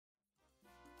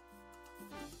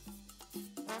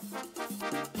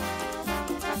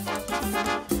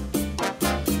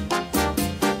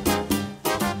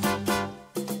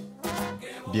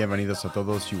Bienvenidos a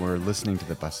todos. You are listening to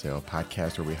the Paseo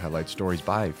podcast, where we highlight stories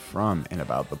by, from, and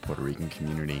about the Puerto Rican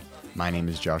community. My name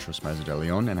is Joshua Smaizer de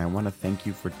Leon, and I want to thank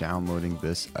you for downloading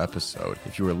this episode.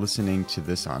 If you are listening to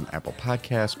this on Apple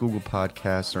Podcasts, Google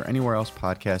Podcasts, or anywhere else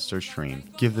podcasts are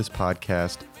streamed, give this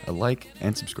podcast a like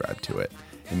and subscribe to it.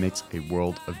 It makes a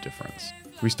world of difference.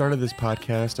 We started this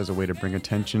podcast as a way to bring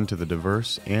attention to the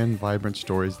diverse and vibrant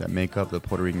stories that make up the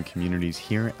Puerto Rican communities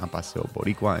here at Paseo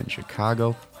Boricua in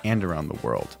Chicago and around the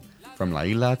world. From La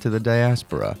Isla to the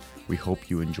diaspora, we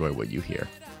hope you enjoy what you hear.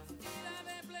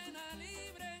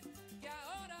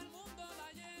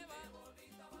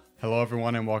 Hello,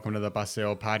 everyone, and welcome to the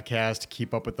Paseo Podcast.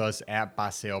 Keep up with us at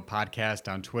Paseo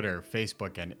Podcast on Twitter,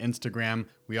 Facebook, and Instagram.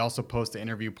 We also post the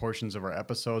interview portions of our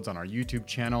episodes on our YouTube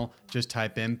channel. Just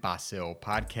type in Paseo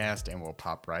Podcast and we'll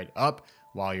pop right up.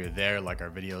 While you're there, like our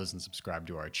videos and subscribe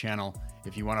to our channel.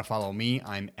 If you want to follow me,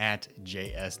 I'm at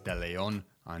JS De Leon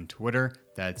on Twitter.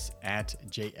 That's at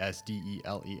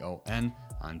JSDELEON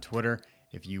on Twitter.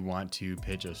 If you want to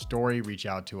pitch a story, reach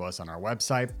out to us on our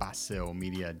website,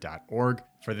 paseomedia.org.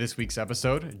 For this week's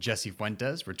episode, Jessie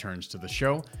Fuentes returns to the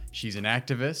show. She's an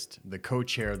activist, the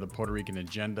co-chair of the Puerto Rican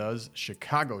Agenda's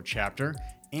Chicago chapter,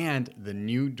 and the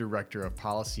new Director of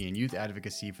Policy and Youth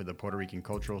Advocacy for the Puerto Rican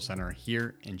Cultural Center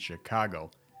here in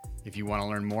Chicago. If you want to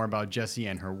learn more about Jessie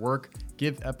and her work,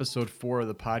 give episode 4 of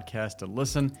the podcast a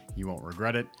listen. You won't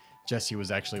regret it. Jessie was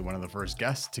actually one of the first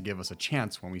guests to give us a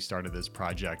chance when we started this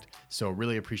project, so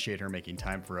really appreciate her making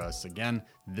time for us again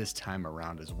this time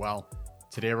around as well.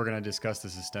 Today we're going to discuss the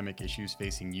systemic issues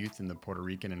facing youth in the Puerto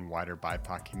Rican and wider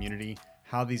BIPOC community,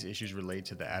 how these issues relate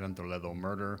to the Adam Toledo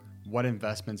murder, what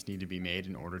investments need to be made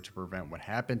in order to prevent what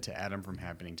happened to Adam from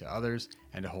happening to others,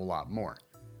 and a whole lot more.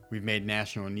 We've made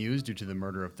national news due to the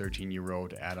murder of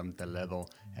 13-year-old Adam Toledo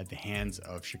at the hands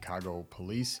of Chicago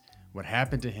police. What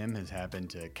happened to him has happened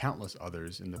to countless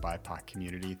others in the BIPOC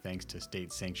community thanks to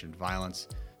state-sanctioned violence.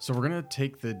 So we're going to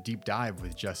take the deep dive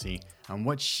with Jessie on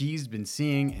what she's been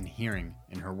seeing and hearing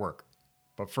in her work.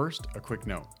 But first, a quick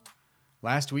note.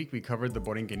 Last week, we covered the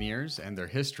Borinqueneers and their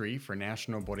history for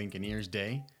National Borinqueneers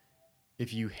Day.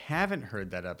 If you haven't heard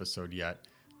that episode yet,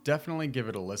 definitely give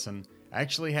it a listen. I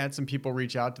actually had some people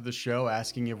reach out to the show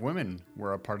asking if women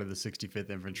were a part of the 65th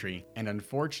Infantry, and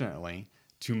unfortunately,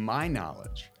 to my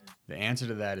knowledge, the answer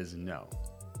to that is no.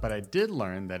 But I did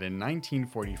learn that in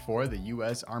 1944, the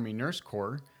U.S. Army Nurse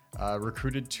Corps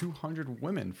recruited 200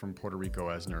 women from Puerto Rico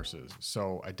as nurses.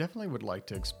 So I definitely would like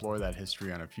to explore that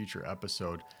history on a future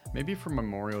episode, maybe for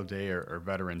Memorial Day or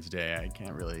Veterans Day. I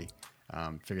can't really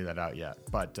figure that out yet,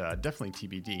 but definitely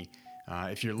TBD.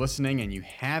 If you're listening and you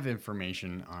have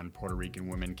information on Puerto Rican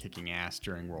women kicking ass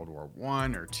during World War I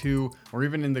or II, or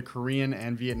even in the Korean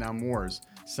and Vietnam Wars,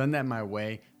 send that my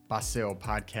way,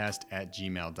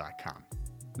 paseopodcast@gmail.com.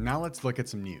 Now let's look at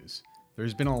some news.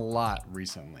 There's been a lot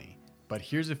recently, but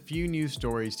here's a few news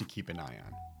stories to keep an eye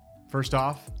on. First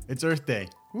off, it's Earth Day.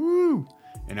 Woo!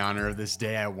 In honor of this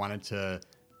day, I wanted to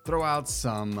throw out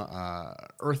some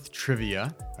Earth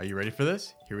trivia. Are you ready for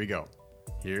this? Here we go.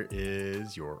 Here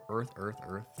is your Earth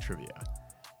trivia.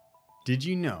 Did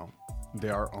you know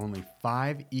there are only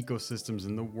 5 ecosystems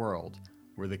in the world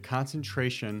where the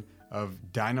concentration of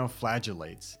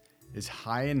dinoflagellates is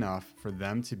high enough for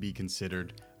them to be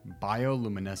considered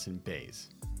bioluminescent bays?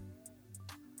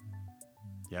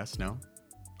 Yes? No?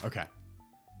 Okay.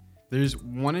 There's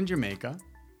one in Jamaica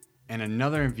and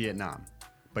another in Vietnam.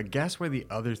 But guess where the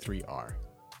other 3 are?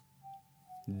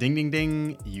 Ding, ding,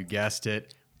 ding. You guessed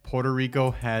it. Puerto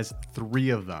Rico has 3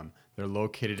 of them. They're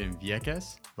located in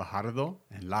Vieques, Fajardo,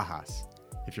 and Lajas.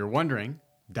 If you're wondering,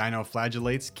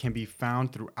 dinoflagellates can be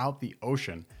found throughout the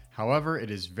ocean. However, it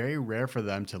is very rare for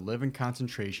them to live in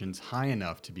concentrations high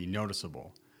enough to be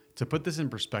noticeable. To put this in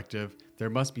perspective, there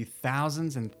must be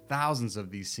thousands and thousands of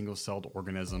these single-celled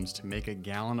organisms to make a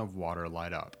gallon of water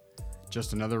light up.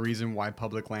 Just another reason why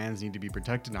public lands need to be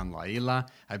protected on La Isla.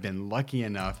 I've been lucky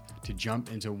enough to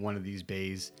jump into one of these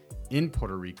bays in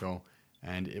Puerto Rico,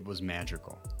 and it was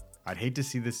magical. I'd hate to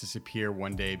see this disappear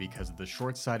one day because of the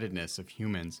short-sightedness of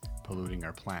humans polluting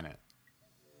our planet.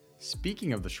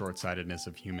 Speaking of the short-sightedness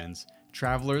of humans,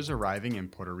 travelers arriving in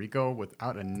Puerto Rico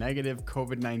without a negative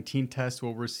COVID-19 test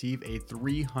will receive a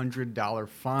 $300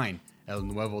 fine. El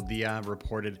Nuevo Dia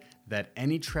reported that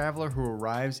any traveler who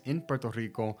arrives in Puerto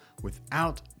Rico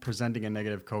without presenting a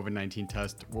negative COVID-19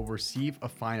 test will receive a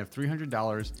fine of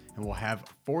 $300 and will have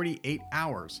 48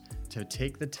 hours to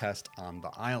take the test on the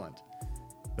island.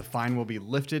 The fine will be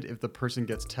lifted if the person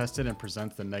gets tested and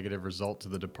presents the negative result to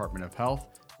the Department of Health.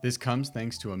 This comes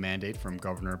thanks to a mandate from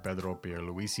Governor Pedro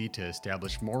Pierluisi to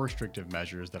establish more restrictive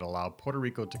measures that allow Puerto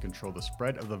Rico to control the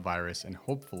spread of the virus and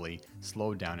hopefully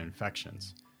slow down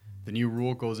infections. The new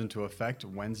rule goes into effect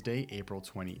Wednesday, April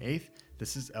 28th.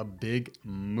 This is a big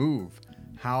move.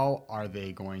 How are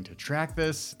they going to track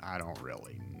this? I don't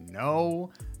really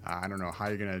know. I don't know how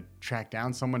you're going to track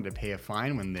down someone to pay a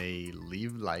fine when they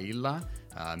leave La Isla.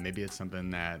 Maybe it's something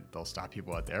that they'll stop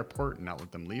people at the airport and not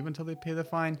let them leave until they pay the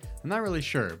fine. I'm not really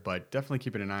sure, but definitely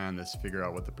keeping an eye on this, figure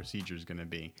out what the procedure is going to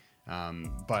be.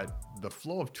 But the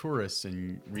flow of tourists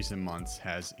in recent months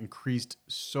has increased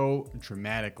so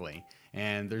dramatically,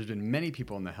 and there's been many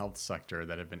people in the health sector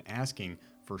that have been asking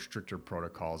for stricter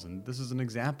protocols, and this is an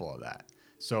example of that.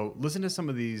 So listen to some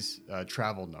of these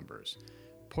travel numbers.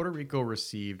 Puerto Rico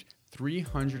received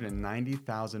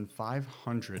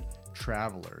 390,500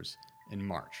 travelers in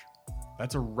March.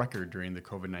 That's a record during the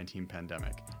COVID-19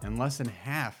 pandemic, and less than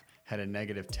half had a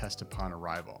negative test upon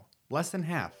arrival. Less than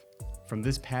half. From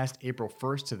this past April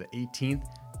 1st to the 18th,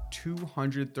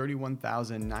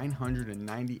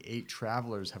 231,998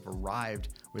 travelers have arrived,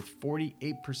 with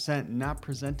 48% not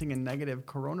presenting a negative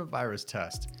coronavirus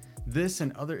test. This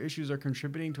and other issues are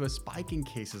contributing to a spike in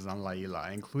cases on La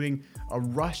Isla, including a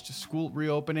rushed school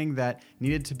reopening that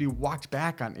needed to be walked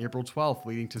back on April 12th,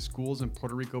 leading to schools in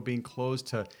Puerto Rico being closed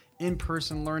to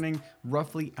in-person learning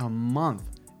roughly a month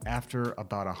after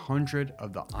about 100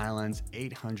 of the island's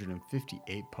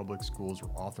 858 public schools were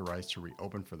authorized to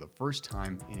reopen for the first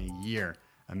time in a year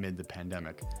amid the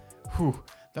pandemic. Whew,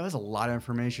 that was a lot of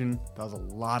information. That was a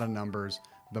lot of numbers.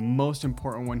 The most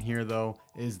important one here, though,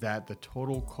 is that the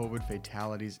total COVID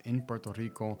fatalities in Puerto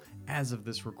Rico as of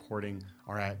this recording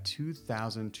are at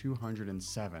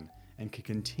 2,207 and could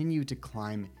continue to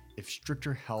climb if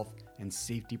stricter health and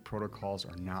safety protocols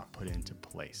are not put into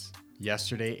place.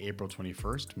 Yesterday, April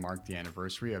 21st, marked the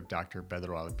anniversary of Dr.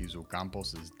 Pedro Albizu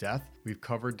Campos' death. We've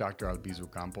covered Dr. Albizu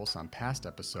Campos on past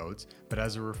episodes, but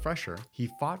as a refresher, he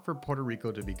fought for Puerto Rico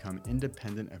to become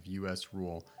independent of U.S.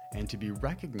 rule and to be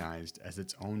recognized as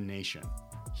its own nation.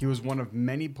 He was one of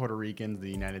many Puerto Ricans the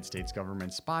United States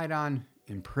government spied on,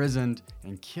 imprisoned,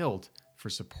 and killed for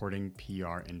supporting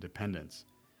PR independence.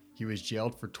 He was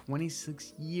jailed for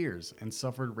 26 years and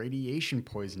suffered radiation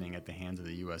poisoning at the hands of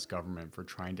the U.S. government for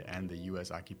trying to end the U.S.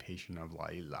 occupation of La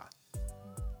Isla.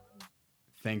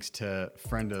 Thanks to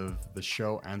friend of the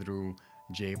show, Andrew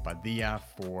J. Padilla,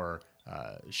 for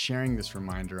sharing this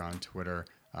reminder on Twitter.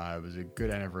 It was a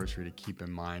good anniversary to keep in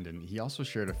mind. And he also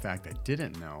shared a fact I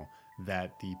didn't know,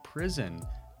 that the prison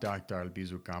Dr.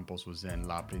 Albizu Campos was in,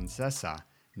 La Princesa,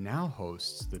 now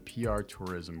hosts the PR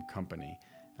tourism company.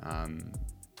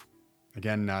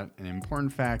 Again, not an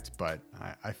important fact, but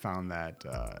I found that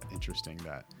interesting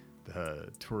that the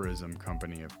tourism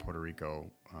company of Puerto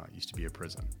Rico used to be a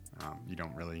prison. You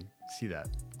don't really see that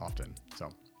often. So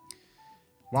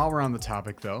while we're on the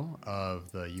topic, though, of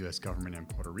the U.S. government in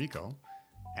Puerto Rico,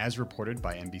 as reported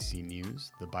by NBC News,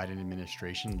 the Biden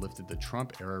administration lifted the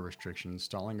Trump-era restrictions,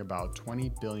 stalling about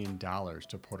 $20 billion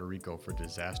to Puerto Rico for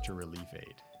disaster relief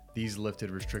aid. These lifted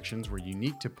restrictions were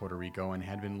unique to Puerto Rico and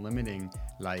had been limiting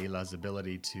La Isla's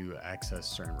ability to access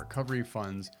certain recovery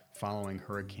funds following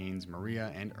Hurricanes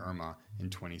Maria and Irma in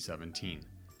 2017.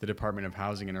 The Department of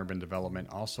Housing and Urban Development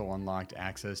also unlocked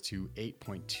access to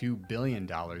 $8.2 billion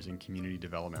in community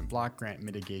development block grant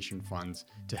mitigation funds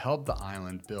to help the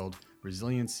island build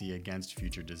resiliency against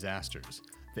future disasters.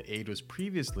 The aid was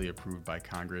previously approved by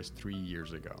Congress 3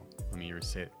 years ago. Let me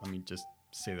just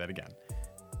say that again.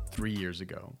 3 years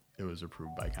ago, it was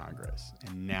approved by Congress,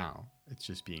 and now it's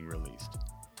just being released.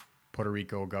 Puerto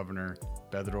Rico Governor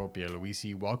Pedro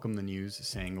Pierluisi welcomed the news,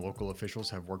 saying local officials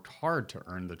have worked hard to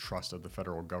earn the trust of the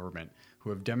federal government, who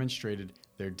have demonstrated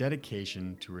their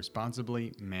dedication to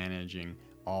responsibly managing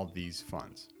all these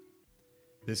funds.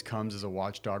 This comes as a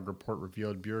watchdog report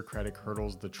revealed bureaucratic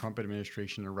hurdles the Trump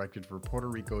administration erected for Puerto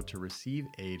Rico to receive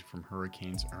aid from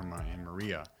Hurricanes Irma and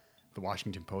Maria. The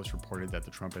Washington Post reported that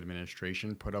the Trump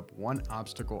administration put up one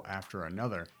obstacle after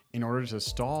another in order to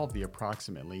stall the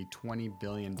approximately $20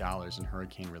 billion in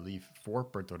hurricane relief for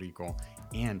Puerto Rico,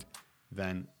 and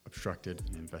then obstructed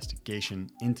an investigation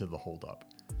into the holdup.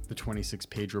 The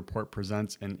 26-page report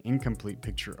presents an incomplete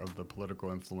picture of the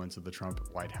political influence of the Trump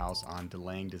White House on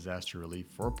delaying disaster relief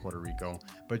for Puerto Rico,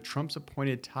 but Trump's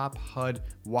appointed top HUD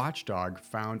watchdog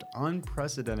found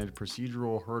unprecedented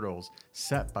procedural hurdles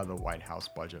set by the White House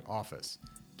Budget Office.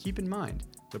 Keep in mind,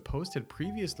 the Post had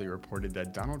previously reported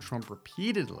that Donald Trump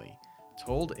repeatedly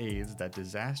told aides that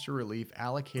disaster relief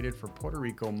allocated for Puerto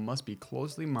Rico must be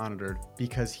closely monitored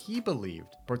because he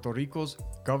believed Puerto Rico's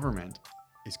government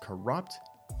is corrupt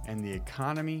and the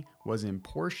economy was in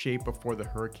poor shape before the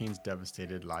hurricanes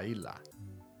devastated La Isla.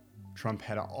 Trump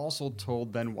had also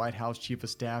told then White House Chief of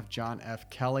Staff John F.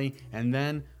 Kelly and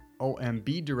then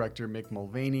OMB Director Mick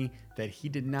Mulvaney that he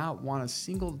did not want a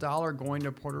single dollar going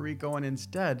to Puerto Rico, and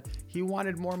instead he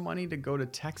wanted more money to go to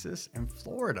Texas and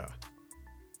Florida.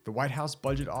 The White House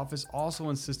Budget Office also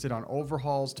insisted on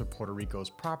overhauls to Puerto Rico's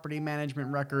property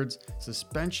management records,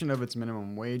 suspension of its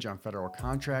minimum wage on federal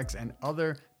contracts, and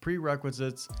other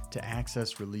prerequisites to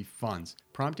access relief funds,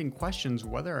 prompting questions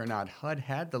whether or not HUD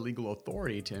had the legal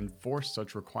authority to enforce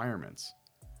such requirements.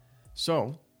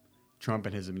 So, Trump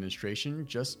and his administration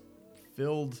just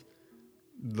filled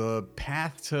the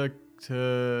path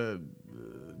to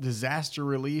disaster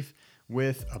relief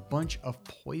with a bunch of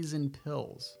poison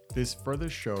pills. This further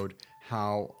showed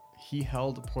how he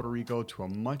held Puerto Rico to a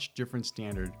much different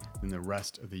standard than the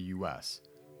rest of the US.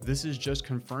 This is just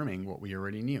confirming what we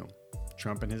already knew.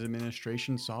 Trump and his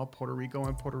administration saw Puerto Rico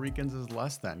and Puerto Ricans as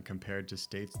less than compared to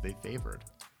states they favored.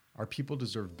 Our people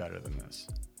deserve better than this.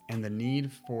 And the need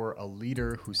for a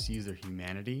leader who sees their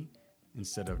humanity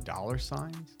instead of dollar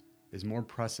signs is more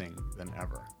pressing than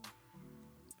ever.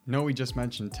 No, we just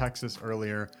mentioned Texas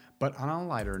earlier, but on a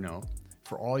lighter note,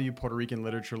 for all you Puerto Rican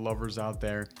literature lovers out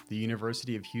there, the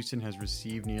University of Houston has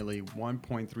received nearly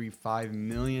 $1.35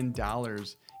 million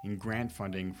in grant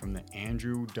funding from the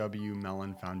Andrew W.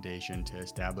 Mellon Foundation to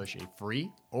establish a free,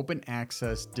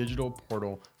 open-access digital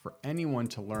portal for anyone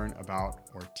to learn about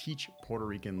or teach Puerto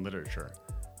Rican literature.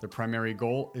 The primary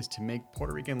goal is to make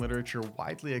Puerto Rican literature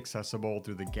widely accessible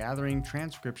through the gathering,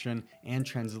 transcription, and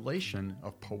translation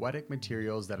of poetic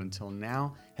materials that until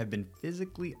now have been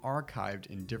physically archived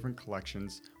in different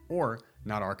collections or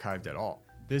not archived at all.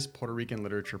 This Puerto Rican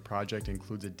literature project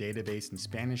includes a database in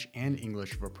Spanish and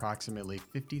English of approximately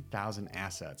 50,000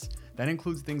 assets. That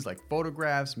includes things like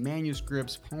photographs,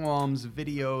 manuscripts, poems,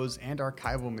 videos, and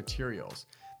archival materials.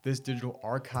 This digital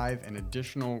archive and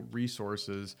additional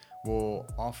resources will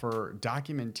offer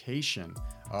documentation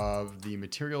of the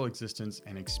material existence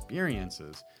and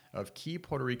experiences of key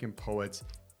Puerto Rican poets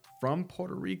from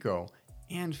Puerto Rico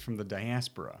and from the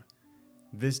diaspora.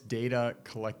 This data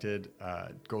collected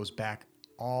goes back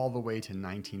all the way to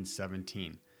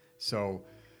 1917. So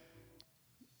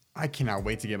I cannot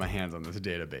wait to get my hands on this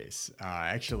database. I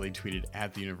actually tweeted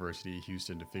at the University of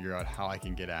Houston to figure out how I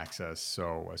can get access.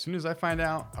 So as soon as I find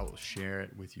out, I will share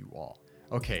it with you all.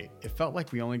 Okay, it felt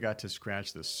like we only got to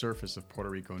scratch the surface of Puerto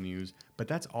Rico news, but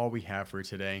that's all we have for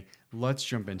today. Let's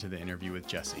jump into the interview with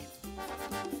Jesse.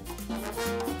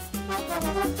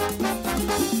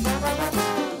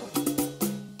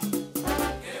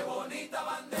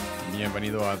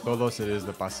 Bienvenido a todos. It is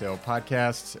the Paseo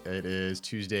Podcast. It is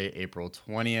Tuesday, April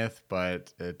 20th,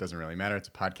 but it doesn't really matter. It's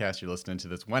a podcast. You're listening to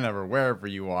this whenever, wherever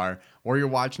you are, or you're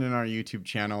watching it on our YouTube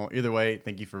channel. Either way,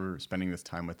 thank you for spending this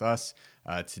time with us.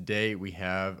 Today, we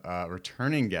have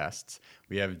returning guests.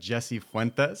 We have Jessie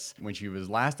Fuentes. When she was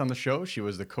last on the show, she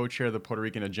was the co-chair of the Puerto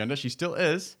Rican Agenda. She still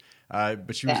is.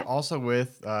 But she was also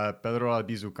with Pedro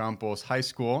Albizu Campos High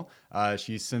School.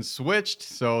 She's since switched,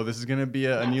 so this is going to be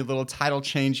a new little title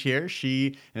change here.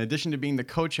 She, in addition to being the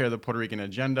co-chair of the Puerto Rican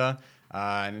Agenda,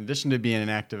 in addition to being an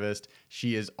activist,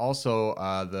 she is also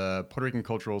the Puerto Rican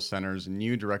Cultural Center's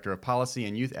new Director of Policy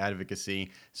and Youth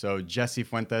Advocacy. So Jessie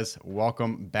Fuentes,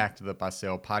 welcome back to the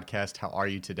Paseo Podcast. How are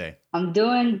you today? I'm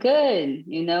doing good,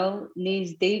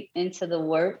 knees deep into the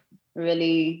work,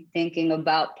 really thinking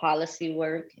about policy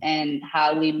work and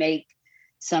how we make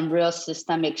some real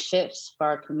systemic shifts for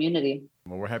our community.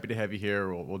 Well, we're happy to have you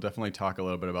here. We'll definitely talk a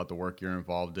little bit about the work you're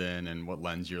involved in and what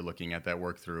lens you're looking at that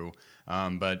work through.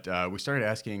 But we started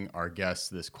asking our guests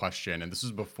this question, and this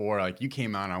was before you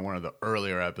came on one of the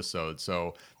earlier episodes.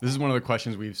 So this is one of the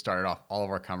questions we've started off all of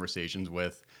our conversations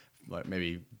with,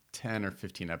 maybe 10 or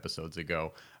 15 episodes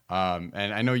ago.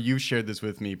 And I know you've shared this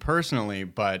with me personally,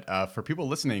 but for people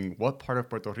listening, what part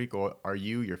of Puerto Rico are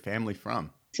you, your family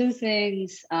from? Two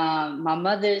things. My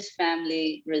mother's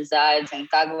family resides in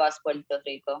Caguas, Puerto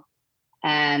Rico,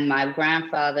 and my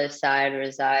grandfather's side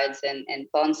resides in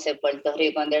Ponce, Puerto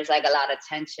Rico. And there's a lot of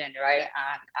tension, right,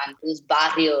 on whose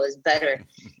barrio is better.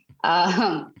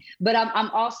 But I'm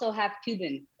also half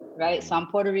Cuban, right? So I'm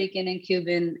Puerto Rican and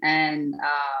Cuban, and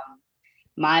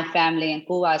my family in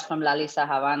Cuba is from La Lisa,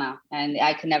 Havana, and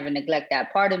I can never neglect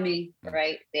that part of me,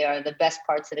 right? They are the best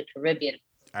parts of the Caribbean.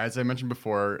 As I mentioned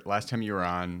before, last time you were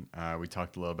on, we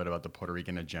talked a little bit about the Puerto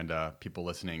Rican Agenda. People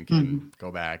listening can go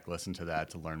back, listen to that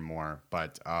to learn more.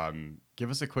 But give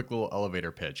us a quick little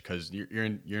elevator pitch, because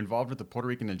you're involved with the Puerto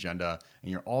Rican Agenda,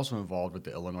 and you're also involved with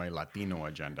the Illinois Latino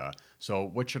Agenda. So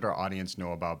what should our audience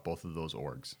know about both of those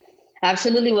orgs?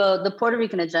 Absolutely. Well, the Puerto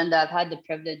Rican Agenda, I've had the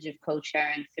privilege of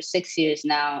co-chairing for 6 years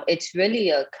now. It's really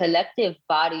a collective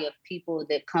body of people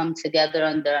that come together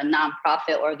under a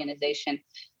nonprofit organization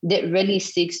that really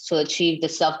seeks to achieve the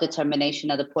self-determination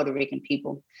of the Puerto Rican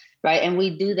people, right? And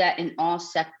we do that in all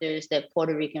sectors that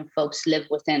Puerto Rican folks live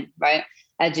within, right?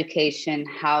 Education,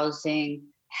 housing,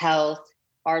 health,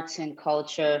 arts and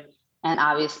culture, and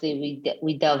obviously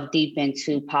we delve deep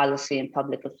into policy and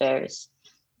public affairs.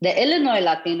 The Illinois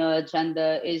Latino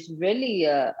Agenda is really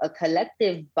a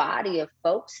collective body of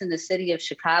folks in the city of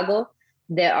Chicago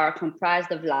that are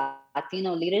comprised of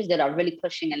Latino leaders that are really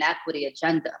pushing an equity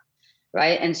agenda,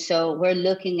 right? And so we're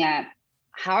looking at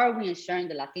how are we ensuring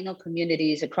the Latino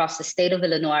communities across the state of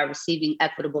Illinois are receiving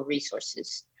equitable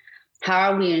resources?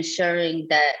 How are we ensuring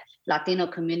that Latino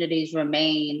communities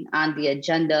remain on the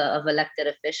agenda of elected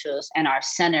officials and our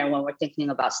center when we're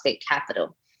thinking about state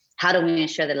capital? How do we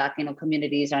ensure that Latino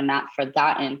communities are not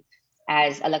forgotten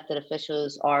as elected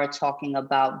officials are talking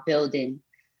about building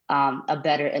a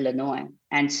better Illinois?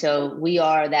 And so we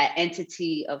are that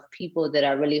entity of people that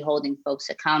are really holding folks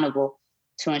accountable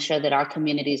to ensure that our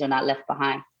communities are not left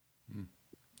behind.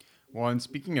 Well, and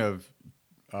speaking of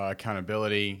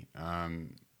accountability,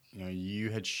 you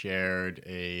had shared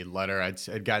a letter.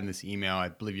 I'd gotten this email. I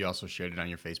believe you also shared it on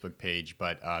your Facebook page,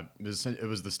 but it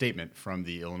was the statement from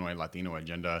the Illinois Latino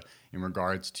Agenda in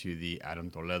regards to the Adam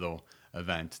Toledo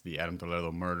event, the Adam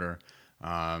Toledo murder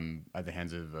at the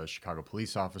hands of a Chicago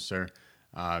police officer.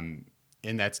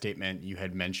 In that statement, you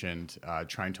had mentioned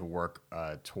trying to work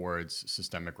towards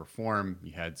systemic reform.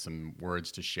 You had some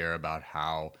words to share about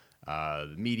how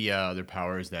the media, other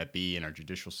powers that be in our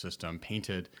judicial system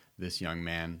painted this young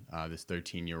man, this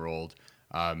 13-year-old.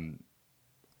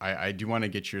 I do want to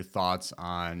get your thoughts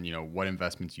on, what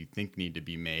investments you think need to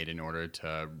be made in order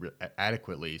to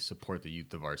adequately support the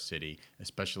youth of our city,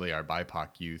 especially our BIPOC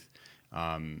youth.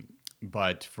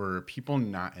 But for people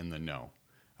not in the know,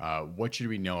 what should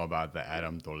we know about the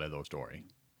Adam Toledo story?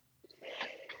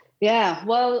 Yeah,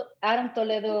 well, Adam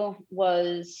Toledo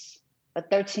was a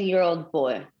 13-year-old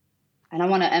boy. And I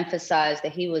want to emphasize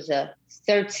that he was a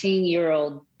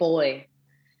 13-year-old boy,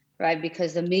 right?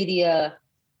 Because the media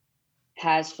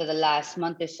has, for the last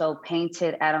month or so,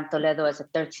 painted Adam Toledo as a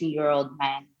 13-year-old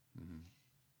man. Mm-hmm.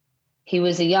 He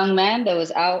was a young man that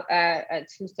was out at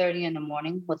 2:30 in the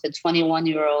morning with a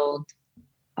 21-year-old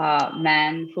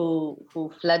man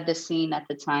who fled the scene at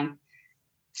the time.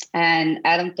 And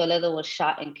Adam Toledo was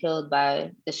shot and killed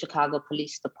by the Chicago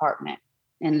Police Department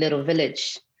in Little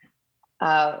Village.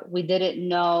 We didn't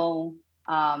know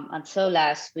until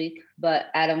last week, but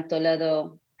Adam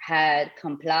Toledo had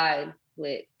complied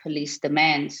with police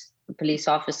demands. The police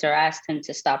officer asked him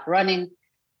to stop running.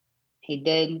 He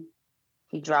did.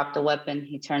 He dropped the weapon.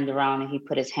 He turned around and he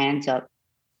put his hands up.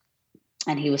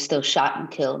 And he was still shot and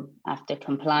killed after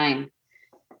complying.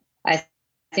 I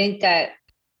think that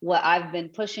what I've been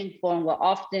pushing for and what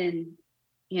often,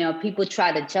 people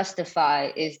try to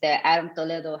justify is that Adam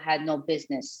Toledo had no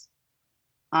business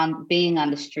on being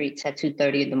on the streets at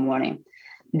 2:30 in the morning.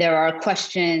 There are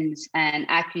questions and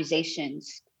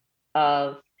accusations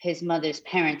of his mother's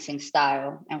parenting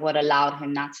style and what allowed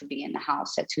him not to be in the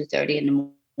house at 2:30 in the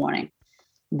morning.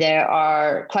 There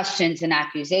are questions and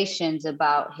accusations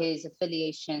about his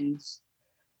affiliations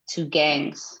to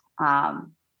gangs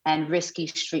and risky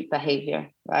street behavior,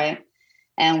 right?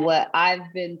 And what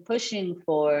I've been pushing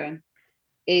for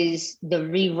is the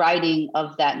rewriting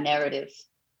of that narrative.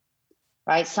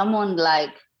 Right? Someone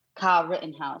like Kyle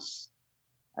Rittenhouse,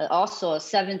 also a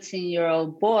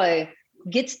 17-year-old boy,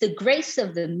 gets the grace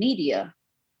of the media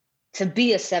to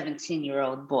be a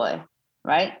 17-year-old boy,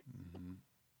 right? Mm-hmm.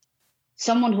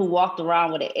 Someone who walked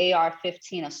around with an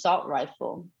AR-15 assault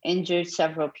rifle, injured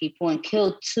several people and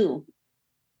killed 2,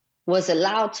 was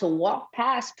allowed to walk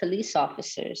past police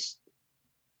officers,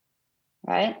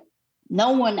 right?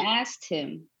 No one asked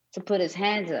him to put his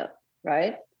hands up,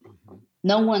 right? Mm-hmm.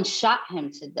 No one shot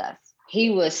him to death. He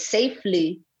was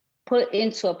safely put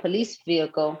into a police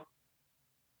vehicle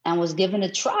and was given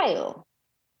a trial.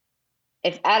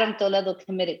 If Adam Toledo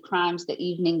committed crimes the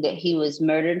evening that he was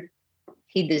murdered,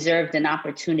 he deserved an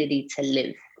opportunity to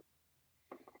live.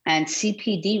 And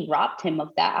CPD robbed him of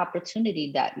that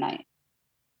opportunity that night.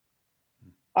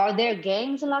 Are there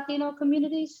gangs in Latino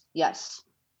communities? Yes.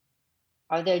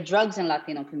 Are there drugs in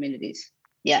Latino communities?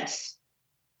 Yes.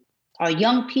 Are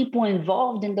young people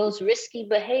involved in those risky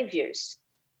behaviors?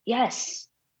 Yes.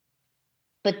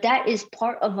 But that is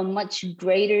part of a much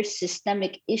greater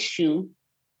systemic issue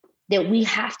that we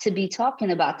have to be talking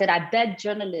about, that I beg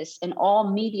journalists and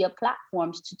all media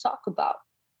platforms to talk about.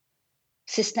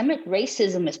 Systemic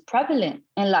racism is prevalent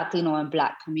in Latino and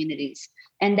Black communities,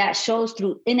 and that shows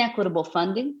through inequitable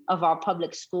funding of our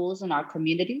public schools and our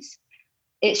communities.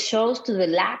 It shows through the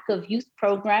lack of youth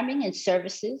programming and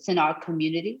services in our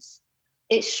communities.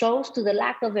 It shows through the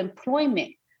lack of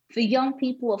employment for young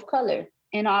people of color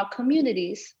in our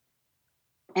communities,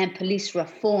 and police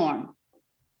reform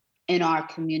in our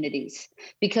communities.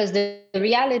 Because the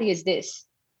reality is this: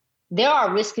 there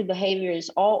are risky behaviors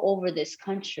all over this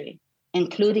country,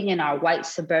 including in our white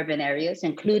suburban areas,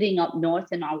 including up north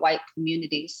in our white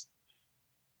communities.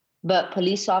 But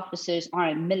police officers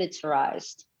aren't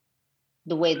militarized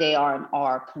the way they are in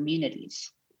our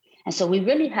communities. And so we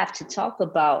really have to talk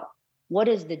about what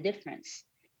is the difference.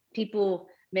 People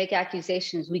make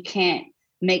accusations, we can't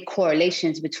make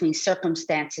correlations between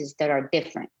circumstances that are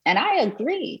different. And I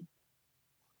agree.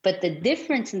 But the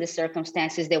difference in the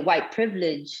circumstances that white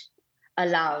privilege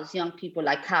allows young people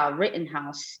like Kyle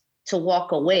Rittenhouse to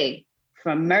walk away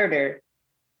from murder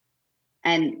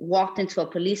and walked into a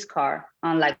police car,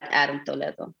 unlike Adam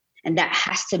Toledo. And that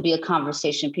has to be a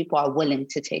conversation people are willing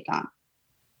to take on.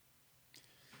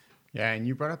 Yeah, and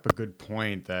you brought up a good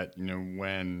point that,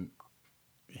 when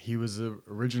he was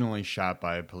originally shot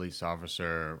by a police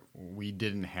officer, we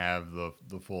didn't have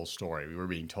the full story. We were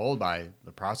being told by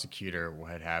the prosecutor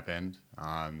what had happened.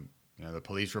 The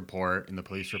police report,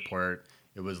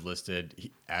 it was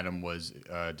listed. Adam was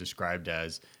described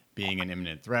as being an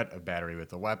imminent threat of battery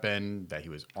with a weapon, that he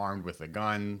was armed with a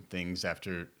gun, things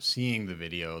after seeing the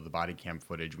video, the body cam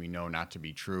footage, we know not to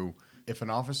be true. If an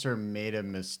officer made a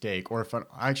mistake, or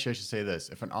I should say this,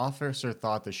 if an officer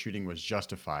thought the shooting was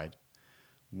justified,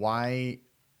 why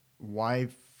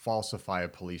falsify a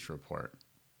police report?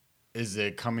 Is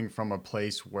it coming from a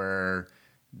place where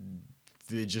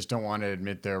they just don't want to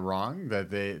admit they're wrong, that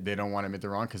they don't want to admit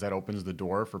they're wrong because that opens the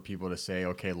door for people to say,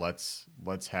 okay, let's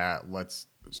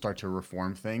start to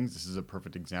reform things? This is a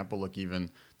perfect example. Look, even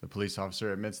the police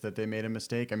officer admits that they made a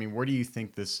mistake. I mean, where do you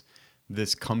think this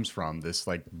comes from, this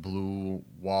like blue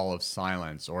wall of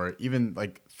silence, or even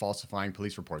like falsifying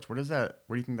police reports? Where do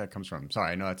you think that comes from?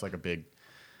 Sorry, I know that's like a big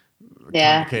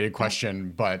complicated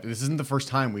question, but this isn't the first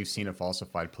time we've seen a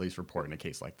falsified police report in a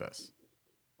case like this.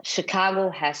 Chicago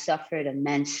has suffered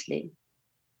immensely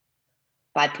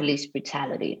by police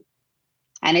brutality,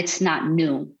 and it's not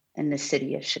new in the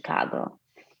city of Chicago.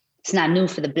 It's not new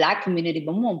for the Black community,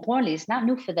 but more importantly, it's not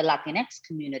new for the Latinx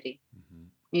community. Mm-hmm.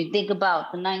 You think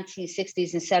about the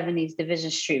 1960s and 70s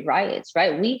Division Street riots,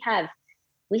 right? We have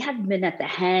been at the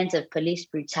hands of police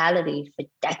brutality for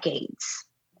decades.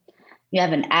 You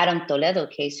have an Adam Toledo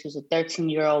case, who's a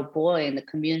 13-year-old boy in the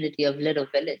community of Little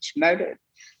Village, murdered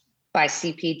by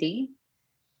CPD.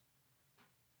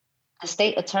 The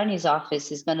state attorney's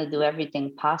office is going to do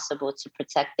everything possible to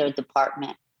protect their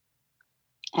department.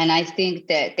 And I think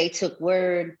that they took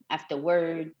word after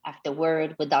word after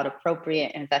word without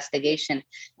appropriate investigation.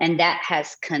 And that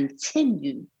has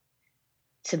continued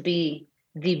to be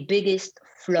the biggest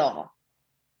flaw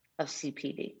of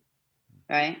CPD,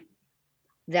 right?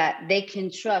 That they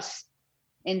can trust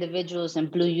individuals in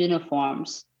blue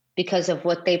uniforms because of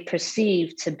what they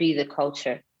perceive to be the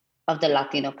culture of the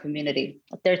Latino community.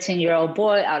 A 13-year-old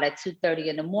boy out at 2:30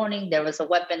 in the morning, there was a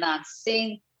weapon on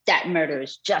scene. That murder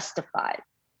is justified.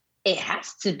 It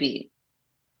has to be,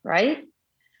 right?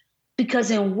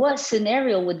 Because in what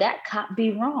scenario would that cop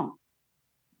be wrong?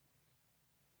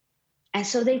 And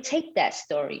so they take that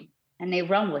story and they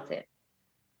run with it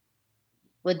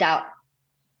without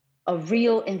a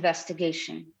real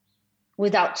investigation,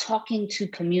 without talking to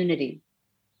community,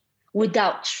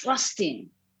 without trusting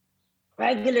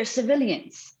regular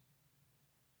civilians.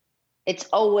 It's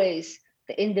always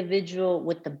the individual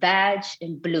with the badge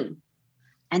in blue.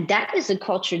 And that is a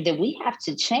culture that we have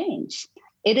to change.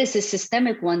 It is a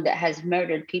systemic one that has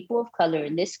murdered people of color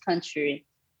in this country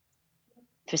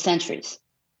for centuries.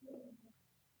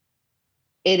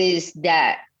 It is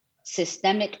that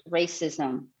systemic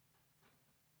racism,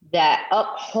 that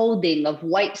upholding of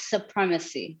white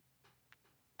supremacy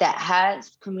that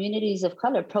has communities of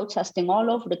color protesting all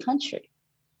over the country.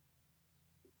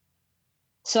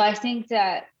 So I think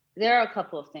that there are a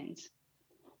couple of things.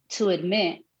 To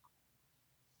admit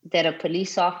that a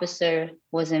police officer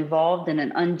was involved in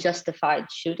an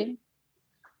unjustified shooting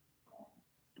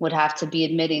would have to be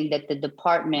admitting that the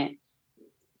department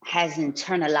has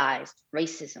internalized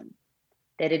racism,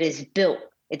 that it is built,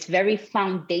 its very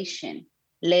foundation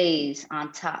lays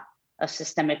on top of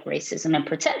systemic racism and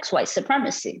protects white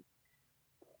supremacy.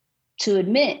 To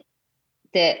admit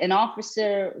that an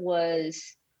officer was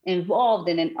involved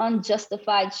in an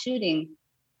unjustified shooting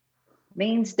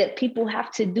means that people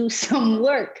have to do some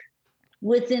work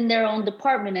within their own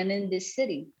department and in this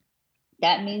city.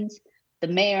 That means the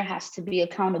mayor has to be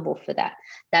accountable for that.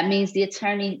 That means the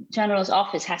attorney general's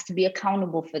office has to be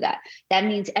accountable for that. That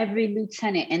means every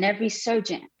lieutenant and every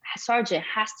sergeant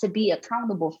has to be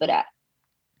accountable for that.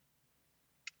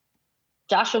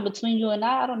 Joshua, between you and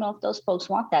I don't know if those folks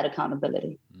want that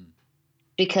accountability,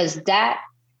 because that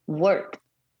work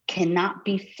cannot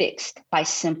be fixed by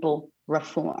simple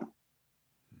reform.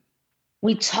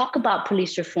 We talk about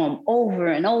police reform over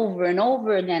and over and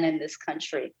over again in this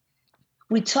country.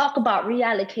 We talk about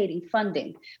reallocating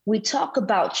funding. We talk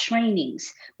about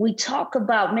trainings. We talk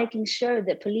about making sure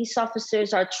that police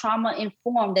officers are trauma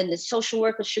informed and that social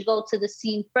workers should go to the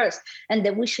scene first, and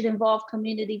that we should involve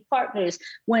community partners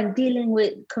when dealing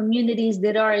with communities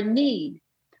that are in need.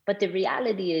 But the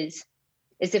reality is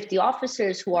if the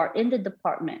officers who are in the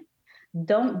department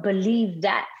don't believe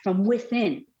that from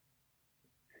within,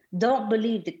 don't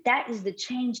believe that that is the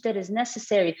change that is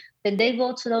necessary, then they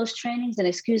go to those trainings and,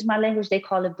 excuse my language, they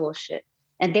call it bullshit.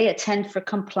 And they attend for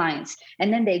compliance.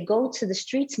 And then they go to the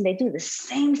streets and they do the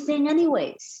same thing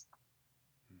anyways.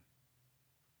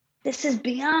 This is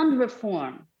beyond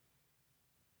reform.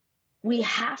 We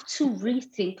have to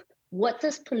rethink, what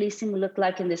does policing look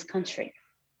like in this country?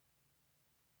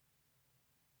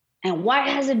 And why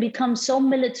has it become so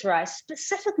militarized,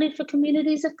 specifically for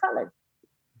communities of color?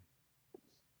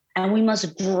 And we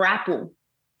must grapple.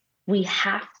 We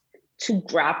have to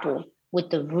grapple with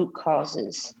the root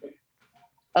causes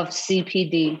of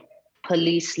CPD,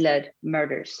 police-led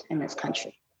murders in this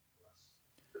country.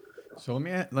 So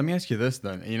let me ask you this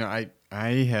then. You know, I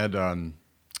had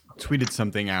tweeted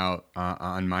something out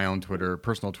on my own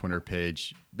personal Twitter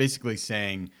page, basically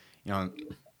saying, you know,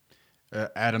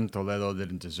 Adam Toledo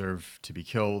didn't deserve to be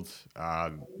killed.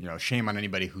 You know, shame on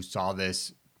anybody who saw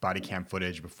this body cam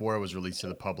footage before it was released to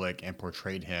the public and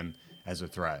portrayed him as a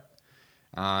threat.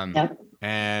 Yep.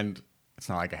 And it's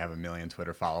not like I have a million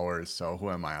Twitter followers, so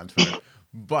who am I on Twitter?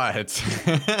 But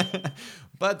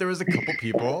but there was a couple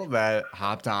people that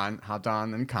hopped on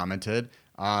and commented.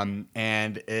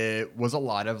 And it was a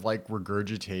lot of like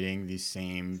regurgitating these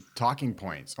same talking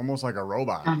points, almost like a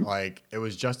robot. Like it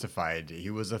was justified. He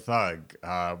was a thug.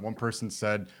 One person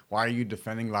said, "Why are you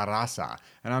defending La Raza?"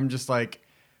 And I'm just like,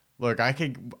 look, I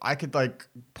could like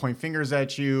point fingers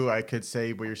at you. I could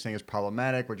say what you're saying is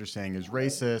problematic. What you're saying is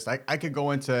racist. I could go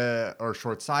into, or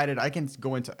short-sighted. I can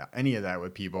go into any of that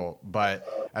with people.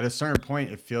 But at a certain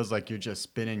point, it feels like you're just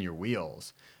spinning your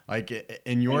wheels. Like,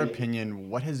 in your opinion,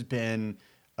 what has been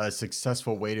a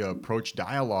successful way to approach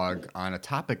dialogue on a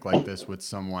topic like this with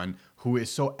someone who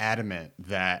is so adamant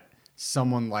that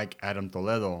someone like Adam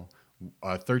Toledo,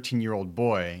 a 13-year-old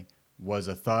boy, was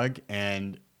a thug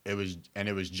and it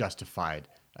was justified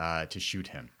to shoot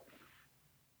him?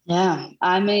 Yeah,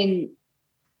 I mean,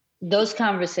 those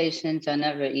conversations are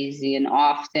never easy, and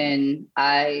often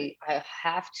I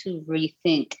have to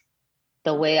rethink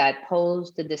the way I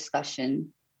pose the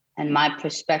discussion and my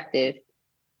perspective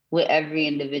with every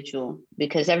individual,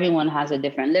 because everyone has a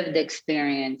different lived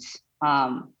experience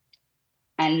and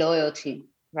loyalty,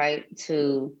 right?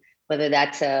 To whether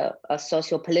that's a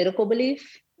socio-political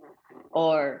belief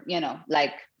or, you know,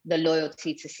 like the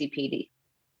loyalty to CPD,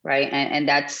 right? And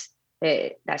that's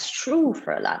true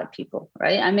for a lot of people,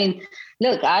 right? I mean,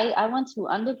 look, I went to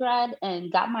undergrad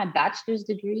and got my bachelor's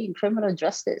degree in criminal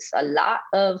justice. A lot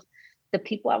of the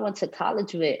people I went to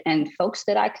college with and folks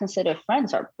that I consider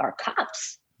friends are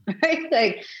cops, right?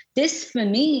 Like, this for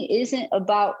me isn't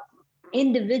about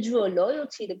individual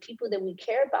loyalty to people that we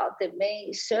care about that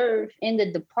may serve in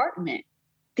the department.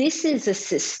 This is a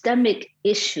systemic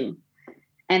issue.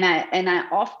 And I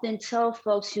often tell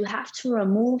folks, you have to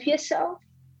remove yourself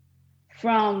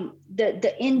from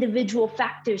the individual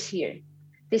factors here.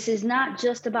 This is not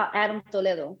just about Adam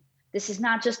Toledo. This is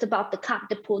not just about the cop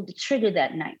that pulled the trigger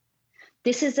that night.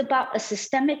 This is about a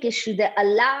systemic issue that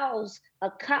allows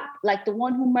a cop like the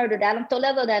one who murdered Adam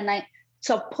Toledo that night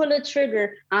to pull a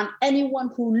trigger on anyone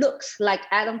who looks like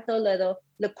Adam Toledo,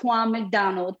 Laquan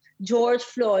McDonald, George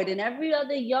Floyd, and every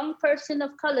other young person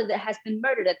of color that has been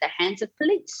murdered at the hands of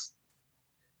police.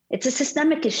 It's a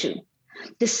systemic issue.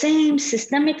 The same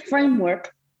systemic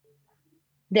framework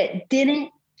that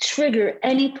didn't trigger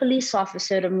any police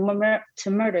officer to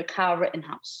murder Kyle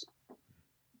Rittenhouse.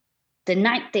 The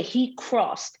night that he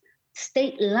crossed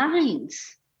state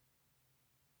lines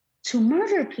to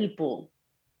murder people.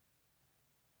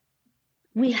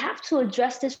 We have to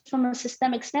address this from a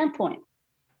systemic standpoint.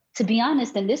 To be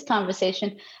honest, in this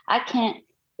conversation, I can't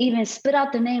even spit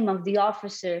out the name of the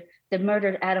officer that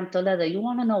murdered Adam Toledo. You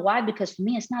want to know why? Because for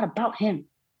me, it's not about him.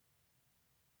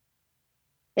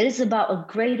 It is about a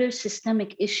greater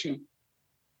systemic issue.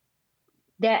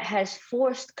 that has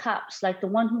forced cops like the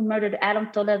one who murdered Adam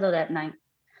Toledo that night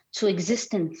to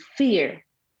exist in fear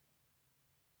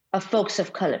of folks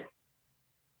of color.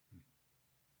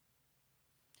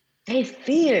 They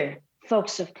fear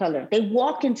folks of color. They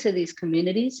walk into these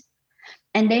communities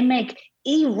and they make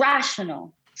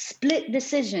irrational, split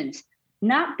decisions,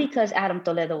 not because Adam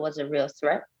Toledo was a real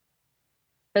threat,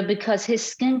 but because his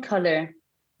skin color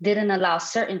didn't allow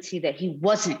certainty that he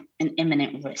wasn't an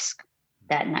imminent risk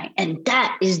that night. And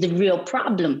that is the real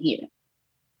problem here.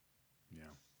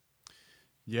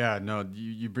 Yeah, no,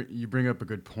 you bring up a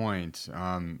good point.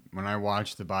 When I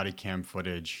watched the body cam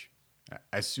footage,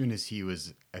 as soon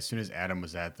as Adam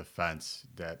was at the fence,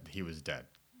 that he was dead.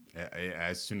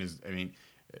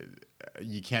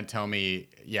 You can't tell me,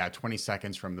 20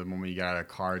 seconds from the moment you got out of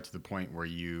the car to the point where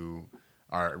you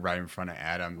are right in front of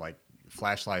Adam, like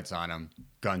flashlights on him,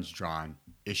 guns drawn,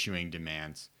 issuing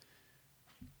demands.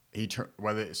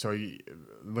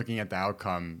 Looking at the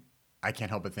outcome, I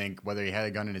can't help but think whether he had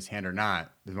a gun in his hand or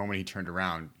not, the moment he turned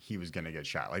around, he was going to get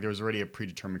shot. Like there was already a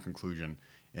predetermined conclusion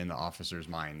in the officer's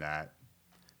mind that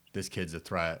this kid's a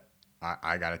threat.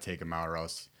 I got to take him out or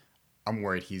else I'm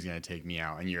worried he's going to take me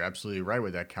out. And you're absolutely right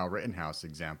with that Kyle Rittenhouse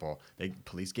example.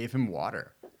 Police gave him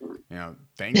water.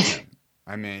 Thank him.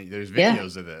 I mean, there's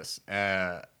videos of this,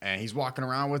 and he's walking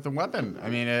around with a weapon. I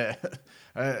mean,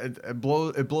 it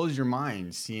blows your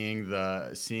mind seeing the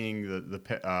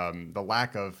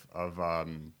lack of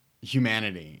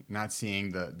humanity, not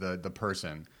seeing the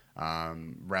person,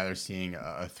 rather seeing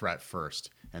a threat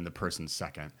first and the person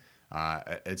second.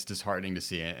 It's disheartening to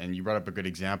see it. And you brought up a good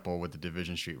example with the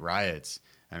Division Street riots.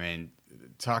 I mean,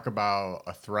 talk about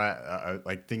a threat,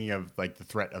 like thinking of like the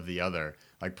threat of the other,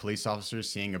 like police officers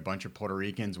seeing a bunch of Puerto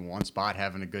Ricans in one spot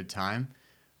having a good time.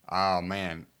 Oh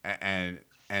man.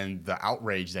 And the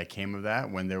outrage that came of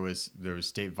that when there was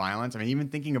state violence. I mean, even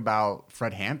thinking about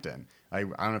Fred Hampton, I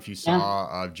don't know if you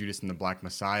saw Judas and the Black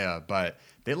Messiah, but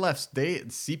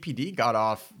CPD got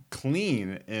off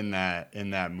clean in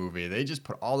that movie. They just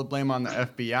put all the blame on the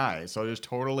FBI. So just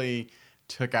totally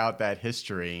took out that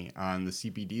history on the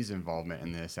CPD's involvement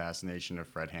in the assassination of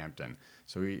Fred Hampton.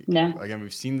 So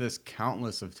we've seen this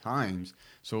countless of times.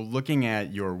 So looking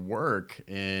at your work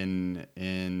in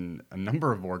a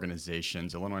number of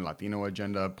organizations, Illinois Latino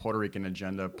Agenda, Puerto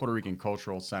Rican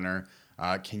Cultural Center,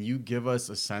 can you give us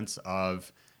a sense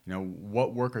of,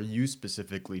 what work are you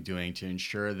specifically doing to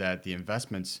ensure that the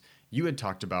investments you had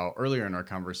talked about earlier in our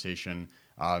conversation,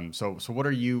 so what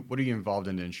are you involved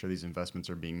in to ensure these investments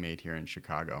are being made here in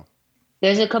Chicago?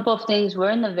 There's a couple of things.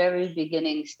 We're in the very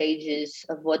beginning stages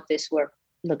of what this work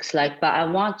looks like, but I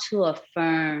want to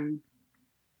affirm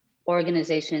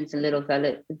organizations in Little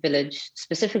Village,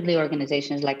 specifically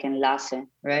organizations like Enlace,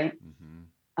 right?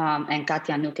 Mm-hmm. And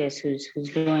Katia Nuquez, who's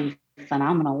doing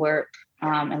phenomenal work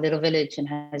in Little Village and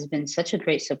has been such a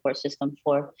great support system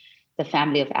for the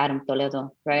family of Adam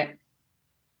Toledo, right?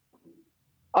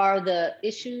 Are the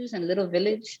issues in Little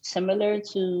Village similar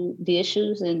to the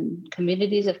issues in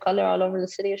communities of color all over the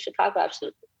city of Chicago?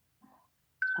 Absolutely.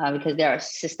 Because there are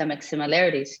systemic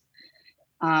similarities.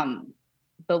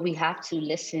 But we have to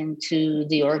listen to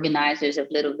the organizers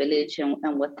of Little Village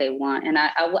and what they want. And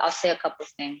I'll say a couple of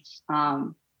things.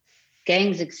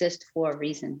 Gangs exist for a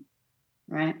reason,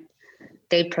 right?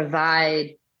 They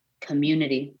provide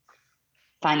community,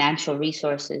 financial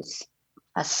resources,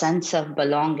 a sense of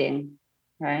belonging,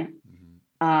 right?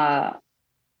 Mm-hmm.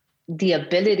 The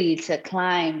ability to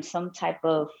climb some type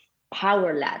of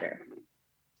power ladder,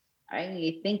 right?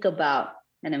 You think about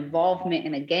an involvement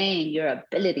in a gang, your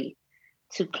ability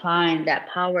to climb that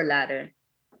power ladder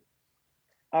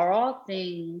are all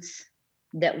things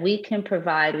that we can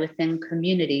provide within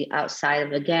community outside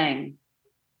of a gang,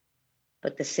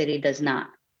 but the city does not.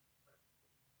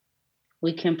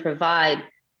 We can provide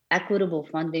equitable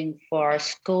funding for our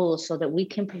schools so that we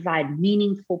can provide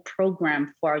meaningful programs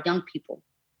for our young people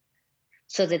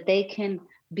so that they can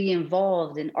be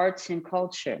involved in arts and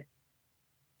culture,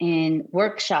 in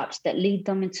workshops that lead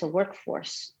them into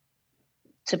workforce,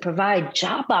 to provide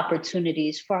job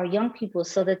opportunities for our young people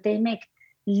so that they make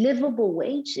livable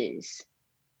wages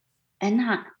and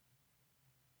not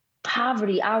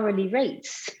poverty hourly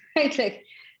rates, right?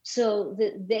 So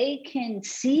that they can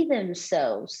see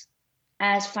themselves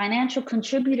as financial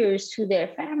contributors to their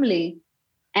family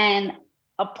and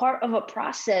a part of a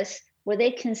process where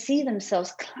they can see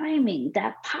themselves climbing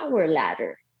that power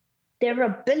ladder, their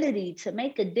ability to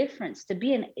make a difference, to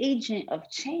be an agent of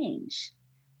change.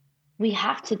 We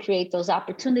have to create those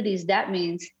opportunities. That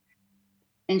means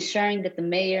ensuring that the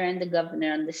mayor and the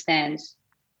governor understands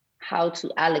how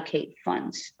to allocate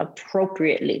funds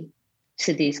appropriately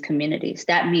to these communities.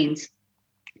 That means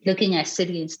looking at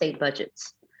city and state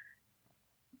budgets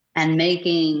and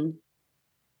making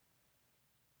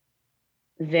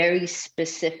very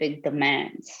specific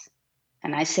demands.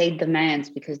 And I say demands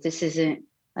because this isn't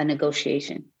a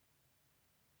negotiation.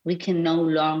 We can no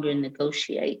longer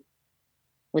negotiate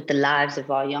with the lives of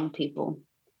our young people.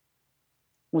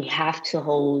 We have to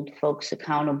hold folks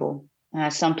accountable.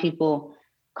 Some people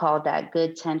call that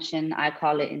good tension. I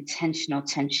call it intentional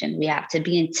tension. We have to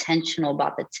be intentional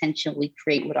about the tension we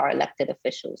create with our elected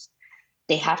officials.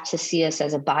 They have to see us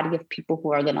as a body of people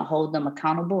who are going to hold them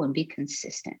accountable and be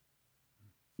consistent.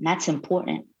 And that's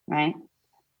important, right?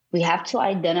 We have to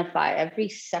identify every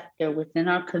sector within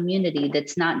our community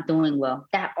that's not doing well.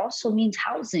 That also means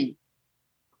housing.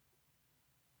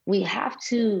 We have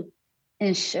to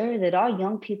ensure that our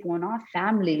young people and our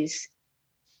families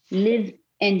live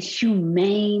in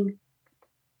humane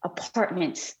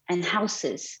apartments and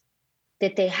houses,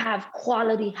 that they have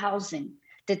quality housing,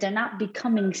 that they're not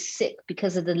becoming sick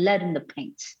because of the lead in the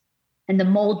paint and the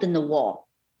mold in the wall,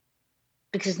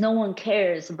 because no one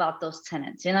cares about those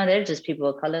tenants. You know, they're just people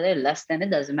of color, they're less than, it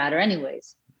doesn't matter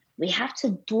anyways. We have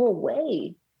to do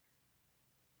away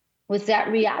with that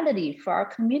reality for our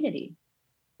community.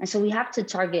 And so we have to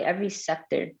target every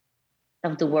sector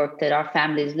of the work that our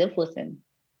families live within.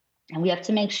 And we have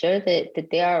to make sure that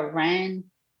they are ran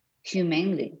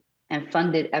humanely and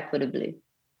funded equitably.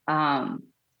 And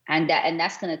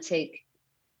that's going to take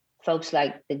folks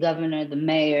like the governor, the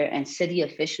mayor, and city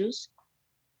officials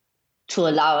to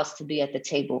allow us to be at the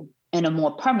table in a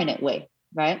more permanent way,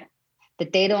 right?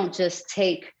 That they don't just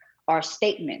take our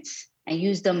statements and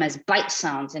use them as bite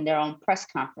sounds in their own press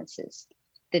conferences,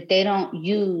 that they don't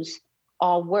use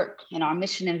our work and our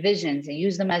mission and visions and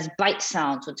use them as bite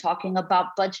sounds when talking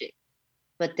about budget,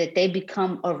 but that they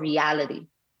become a reality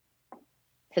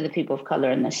to the people of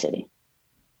color in the city.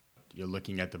 You're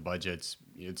looking at the budgets.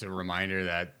 It's a reminder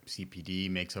that CPD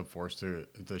makes up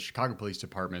the Chicago Police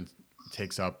Department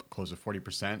takes up close to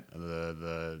 40% of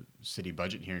the city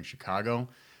budget here in Chicago.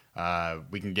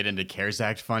 We can get into CARES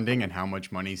Act funding and how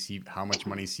much money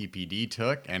CPD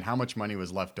took and how much money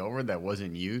was left over that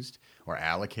wasn't used or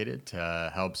allocated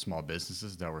to help small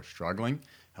businesses that were struggling,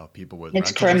 help people with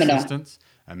rental assistance.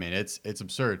 I mean, it's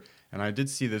absurd. And I did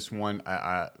see this one.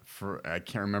 I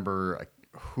can't remember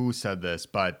who said this,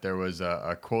 but there was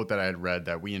a quote that I had read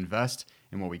that we invest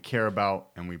in what we care about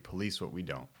and we police what we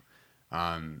don't.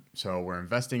 So we're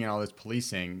investing in all this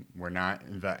policing. We're not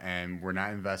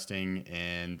investing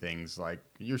in things like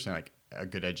you're saying, like a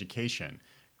good education,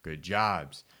 good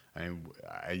jobs. I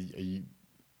mean,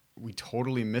 we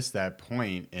totally miss that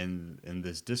point in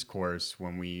this discourse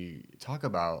when we talk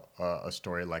about a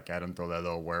story like Adam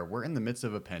Toledo, where we're in the midst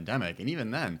of a pandemic, and even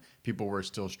then, people were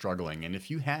still struggling. And if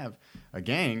you have a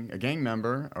gang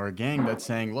member or a gang that's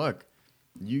saying, "Look,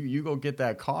 you go get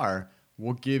that car.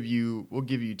 We'll give you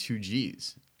 2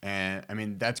 G's." And I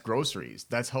mean, that's groceries.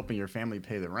 That's helping your family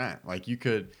pay the rent. Like it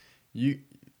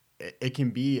can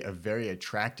be a very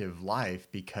attractive life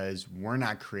because we're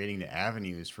not creating the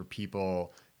avenues for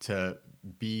people to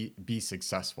be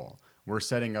successful. We're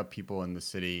setting up people in the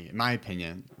city, in my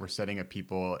opinion, we're setting up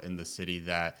people in the city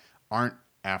that aren't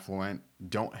affluent,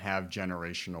 don't have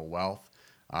generational wealth,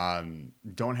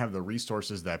 don't have the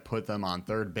resources that put them on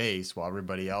third base while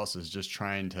everybody else is just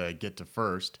trying to get to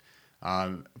first.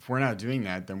 If we're not doing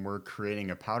that, then we're creating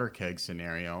a powder keg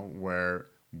scenario where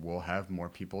we'll have more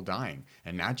people dying,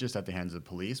 and not just at the hands of the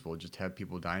police. We'll just have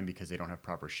people dying because they don't have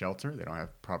proper shelter. They don't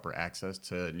have proper access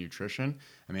to nutrition.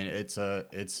 I mean, it's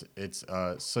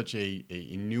such a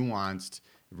nuanced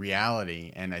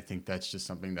reality. And I think that's just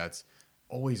something that's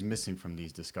always missing from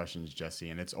these discussions, Jesse.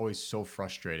 And it's always so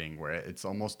frustrating where it's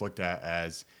almost looked at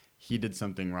as he did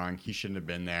something wrong. He shouldn't have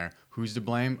been there. Who's to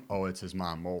blame? Oh, it's his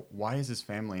mom. Well, why is his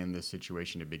family in this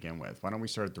situation to begin with? Why don't we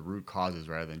start at the root causes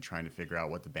rather than trying to figure out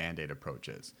what the Band-Aid approach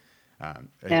is?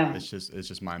 It's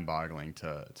just mind-boggling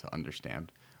to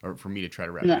understand, or for me to try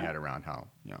to wrap my head around how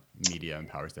media and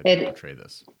powers that portray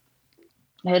this.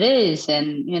 It is,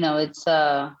 and it's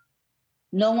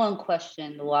no one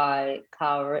questioned why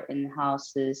Kyle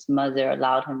Rittenhouse's mother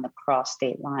allowed him to cross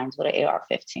state lines with an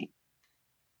AR-15.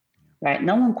 Right?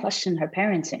 No one questioned her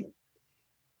parenting,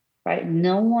 right?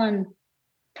 No one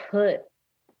put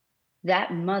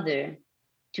that mother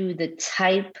through the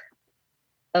type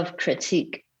of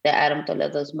critique that Adam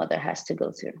Toledo's mother has to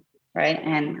go through, right?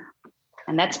 And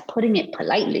that's putting it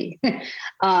politely.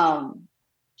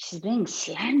 She's being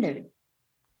slandered,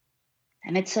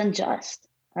 and it's unjust,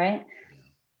 right?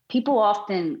 People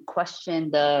often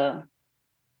question the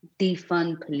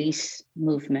defund police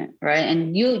movement, right?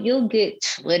 And you'll get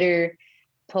Twitter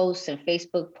posts and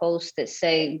Facebook posts that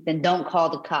say, then don't call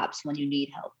the cops when you need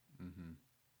help. Mm-hmm.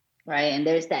 Right. And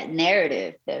there's that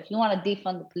narrative that if you want to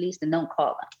defund the police, then don't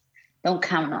call them. Don't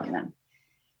count on them.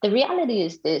 The reality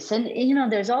is this, and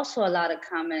there's also a lot of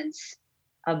comments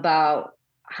about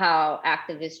how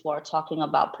activists were talking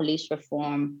about police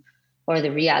reform or the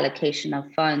reallocation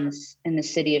of funds in the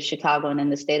city of Chicago and in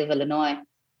the state of Illinois,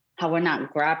 how we're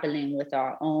not grappling with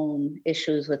our own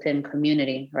issues within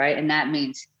community, right? And that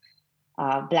means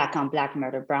Black on Black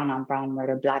murder, brown on brown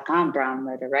murder, Black on brown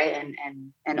murder, right?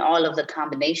 And all of the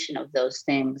combination of those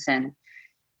things. And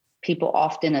people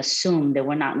often assume that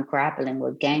we're not grappling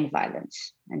with gang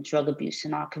violence and drug abuse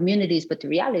in our communities. But the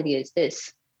reality is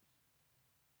this: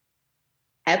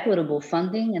 equitable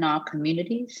funding in our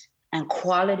communities and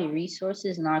quality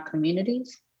resources in our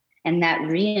communities, and that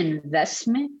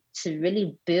reinvestment to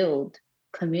really build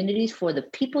communities for the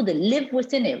people that live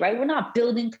within it, right? We're not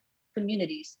building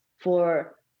communities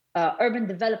for urban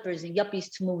developers and yuppies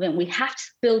to move in. We have to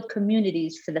build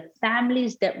communities for the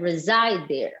families that reside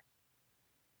there.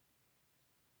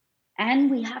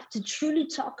 And we have to truly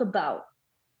talk about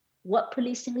what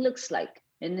policing looks like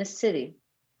in this city,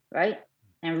 right?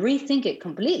 And rethink it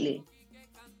completely.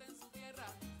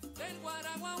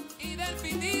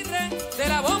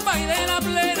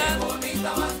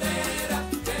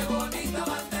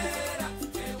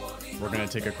 We're going to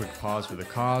take a quick pause for the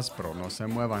cause, pero no se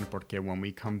muevan, porque when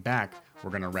we come back,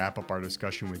 we're going to wrap up our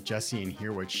discussion with Jessie and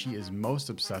hear what she is most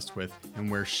obsessed with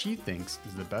and where she thinks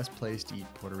is the best place to eat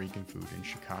Puerto Rican food in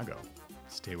Chicago.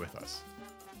 Stay with us.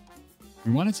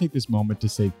 We want to take this moment to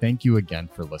say thank you again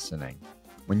for listening.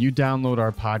 When you download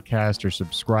our podcast or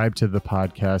subscribe to the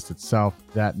podcast itself,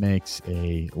 that makes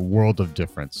a world of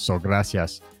difference. So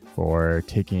gracias for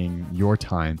taking your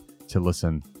time to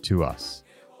listen to us.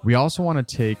 We also want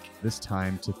to take this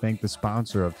time to thank the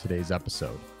sponsor of today's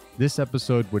episode. This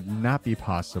episode would not be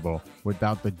possible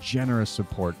without the generous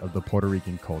support of the Puerto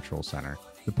Rican Cultural Center.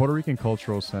 The Puerto Rican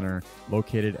Cultural Center,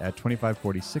 located at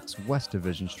 2546 West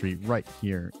Division Street right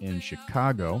here in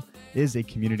Chicago, is a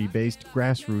community-based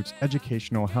grassroots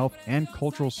educational, health, and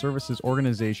cultural services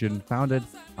organization founded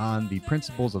on the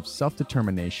principles of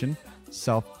self-determination,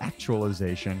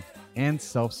 self-actualization, and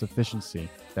self-sufficiency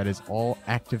that is all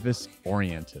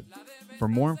activist-oriented. For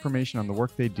more information on the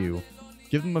work they do,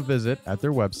 give them a visit at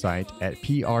their website at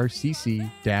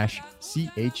prcc-chgo.org.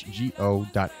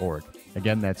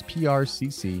 Again, that's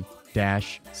prcc-chgo.org.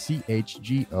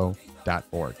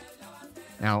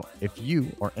 Now, if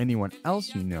you or anyone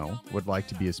else you know would like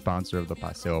to be a sponsor of the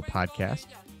Paseo Podcast,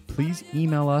 please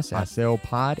email us at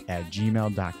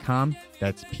paseopod@gmail.com.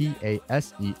 That's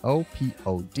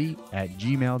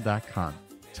paseopod@gmail.com.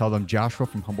 Tell them Joshua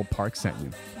from Humboldt Park sent you.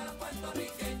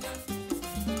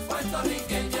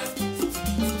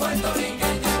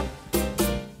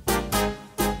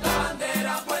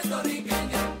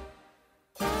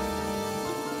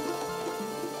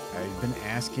 I've been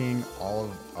asking all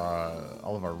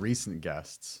of our recent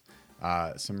guests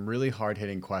some really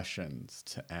hard-hitting questions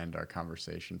to end our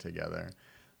conversation together.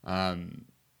 And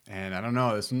I don't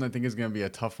know, this one I think is going to be a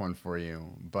tough one for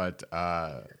you, but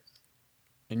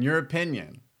in your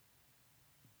opinion,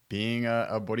 being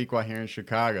a Boricua here in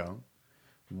Chicago,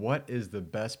 what is the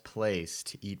best place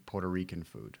to eat Puerto Rican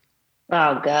food?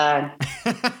 Oh, God.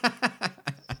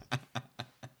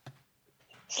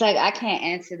 It's like, I can't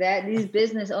answer that. These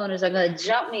business owners are going to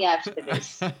jump me after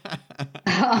this.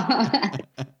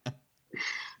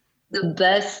 The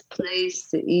best place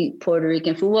to eat Puerto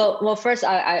Rican food. Well, first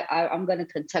I'm going to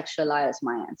contextualize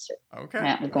my answer. Okay.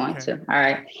 Yeah, I'm going to. All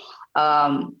right.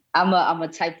 I'm a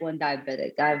type 1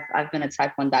 diabetic. I've been a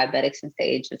type 1 diabetic since the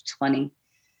age of 20.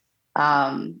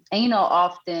 And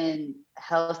often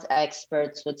health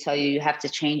experts will tell you have to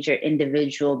change your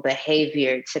individual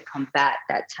behavior to combat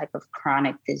that type of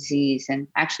chronic disease. And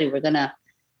actually, we're going to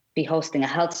be hosting a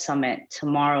health summit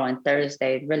tomorrow and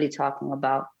Thursday, really talking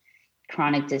about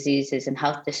chronic diseases and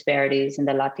health disparities in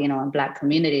the Latino and Black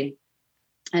community.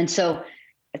 And so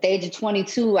at the age of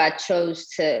 22, I chose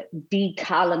to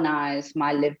decolonize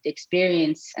my lived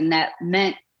experience. And that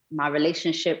meant my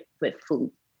relationship with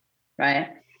food, right?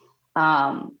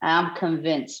 I'm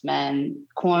convinced, man,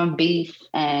 corned beef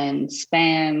and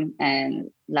Spam and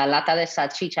la lata de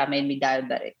salchicha made me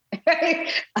diabetic.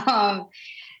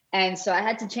 And so I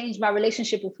had to change my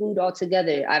relationship with food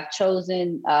altogether. I've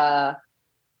chosen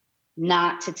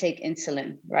not to take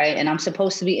insulin, right? And I'm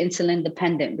supposed to be insulin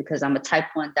dependent because I'm a type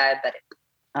 1 diabetic.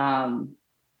 And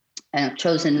I've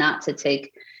chosen not to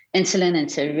take insulin and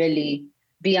to really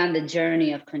be on the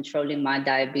journey of controlling my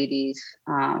diabetes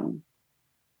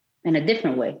in a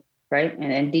different way, right?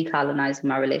 And decolonizing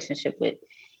my relationship with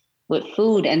with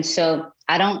food. And so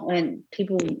I don't, when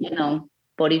people,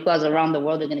 Boricuas around the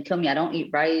world are going to kill me. I don't eat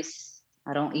rice.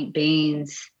 I don't eat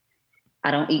beans. I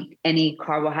don't eat any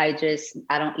carbohydrates.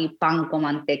 I don't eat pan con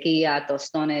mantequilla,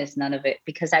 tostones, none of it,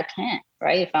 because I can't,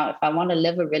 right? If I want to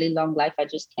live a really long life, I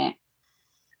just can't.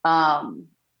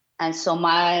 And so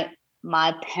my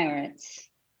parents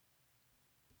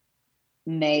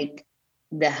make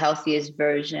the healthiest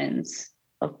versions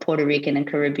of Puerto Rican and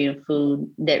Caribbean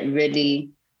food that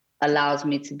really allows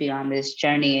me to be on this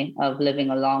journey of living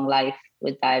a long life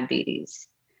with diabetes.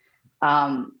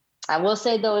 I will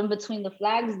say though, in between the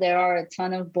flags, there are a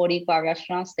ton of Boricua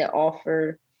restaurants that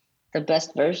offer the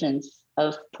best versions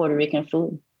of Puerto Rican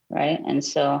food, right? And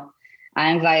so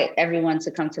I invite everyone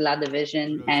to come to La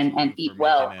Division and eat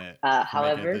well.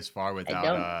 However, this far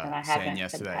without saying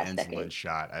yes to that insulin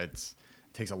shot. It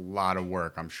takes a lot of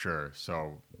work, I'm sure.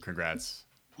 So congrats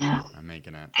on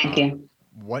making it. Thank you.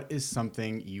 What is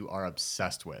something you are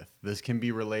obsessed with? This can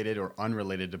be related or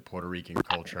unrelated to Puerto Rican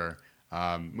culture.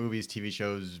 Movies, TV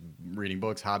shows, reading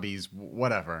books, hobbies,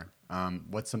 whatever.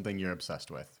 What's something you're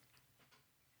obsessed with?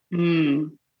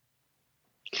 People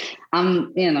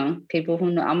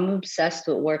who know I'm obsessed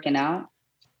with working out.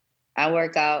 I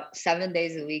work out 7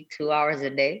 days a week, 2 hours a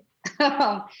day.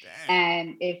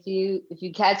 And if you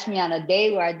catch me on a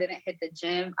day where I didn't hit the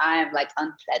gym, I am like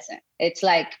unpleasant. It's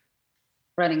like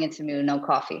running into me with no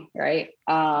coffee, right?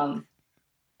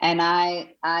 And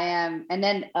I am, and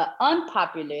then an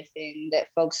unpopular thing that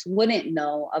folks wouldn't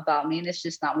know about me, and it's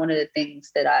just not one of the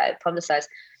things that I publicize.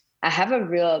 I have a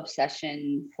real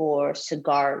obsession for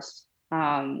cigars,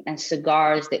 and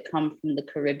cigars that come from the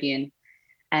Caribbean,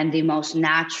 and the most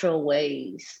natural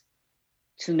ways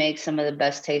to make some of the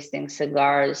best tasting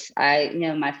cigars.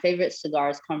 My favorite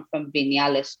cigars come from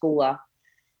Viñales, Cuba,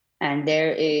 and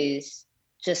there is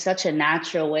just such a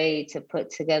natural way to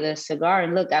put together a cigar.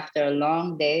 And look, after a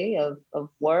long day of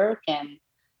work and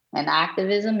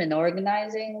activism and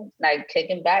organizing, like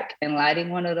kicking back and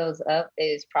lighting one of those up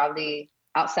is probably,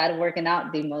 outside of working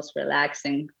out, the most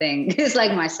relaxing thing. It's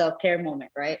like my self-care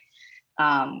moment, right?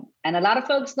 And a lot of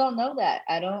folks don't know that.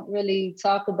 I don't really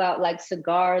talk about like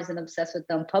cigars and obsess with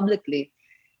them publicly.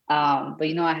 But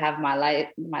I have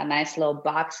my nice little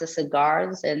box of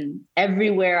cigars, and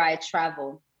everywhere I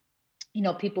travel,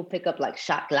 people pick up like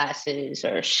shot glasses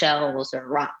or shells or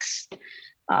rocks.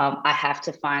 I have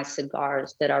to find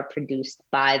cigars that are produced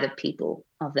by the people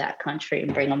of that country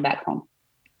and bring them back home.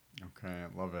 Okay, I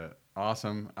love it.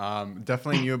 Awesome.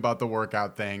 Definitely knew about the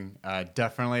workout thing.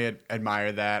 Definitely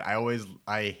admire that.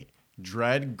 I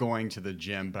dread going to the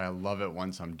gym, but I love it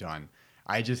once I'm done.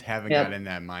 I just haven't got in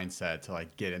that mindset to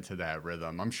like get into that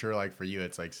rhythm. I'm sure like for you,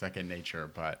 it's like second nature,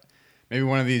 but maybe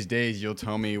one of these days you'll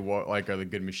tell me what like are the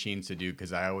good machines to do,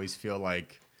 because I always feel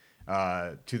like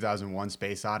 2001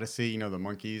 Space Odyssey, the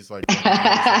monkeys, like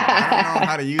I don't know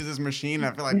how to use this machine.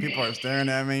 I feel like people are staring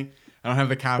at me. I don't have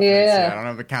the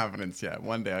confidence yet.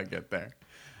 One day I'll get there.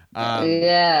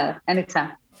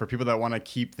 Anytime. For people that want to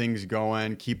keep things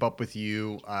going, keep up with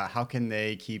you, how can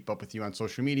they keep up with you on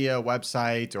social media,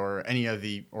 website, or any of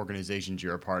the organizations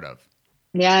you're a part of?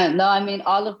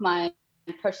 All of my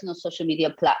personal social media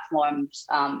platforms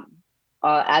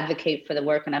advocate for the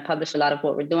work, and I publish a lot of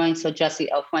what we're doing. So Jessie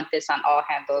L. Fuentes on all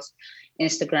handles,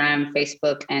 Instagram,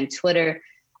 Facebook, and Twitter.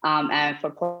 And for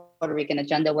Puerto Rican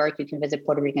agenda work, you can visit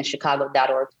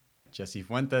PuertoRicanChicago.org. Jessie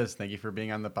Fuentes, thank you for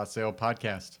being on the Paseo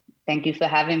podcast. Thank you for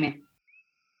having me.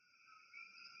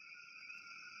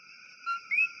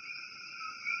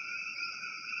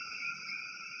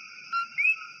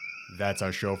 That's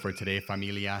our show for today,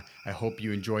 familia. I hope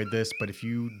you enjoyed this, but if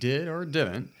you did or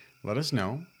didn't, let us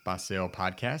know.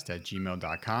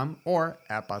 paseopodcast@gmail.com or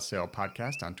at Paseo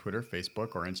Podcast on Twitter,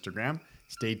 Facebook, or Instagram.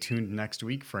 Stay tuned next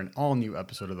week for an all-new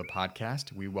episode of the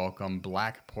podcast. We welcome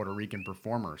Black Puerto Rican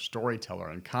performer, storyteller,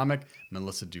 and comic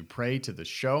Melissa Dupre to the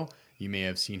show. You may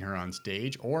have seen her on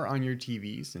stage or on your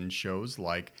TVs in shows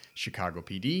like Chicago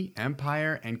PD,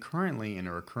 Empire, and currently in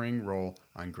a recurring role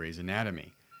on Grey's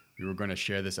Anatomy. We were going to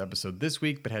share this episode this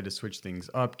week, but had to switch things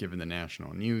up given the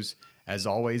national news. As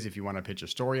always, if you want to pitch a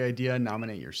story idea,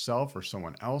 nominate yourself or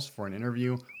someone else for an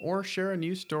interview, or share a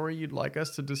news story you'd like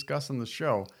us to discuss on the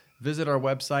show, visit our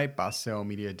website,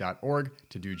 baseomedia.org,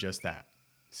 to do just that.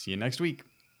 See you next week.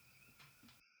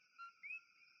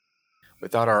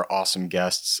 Without our awesome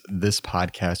guests, this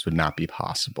podcast would not be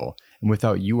possible. And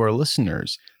without you, our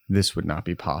listeners, this would not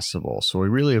be possible. So we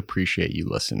really appreciate you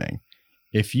listening.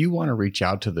 If you want to reach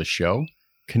out to the show,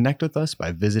 connect with us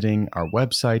by visiting our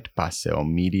website,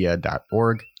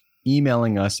 baseomedia.org,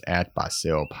 emailing us at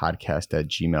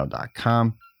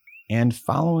baseopodcast@gmail.com, and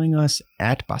following us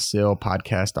at Paseo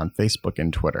Podcast on Facebook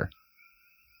and Twitter.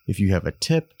 If you have a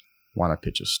tip, want to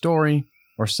pitch a story,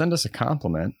 or send us a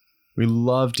compliment, we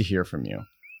love to hear from you.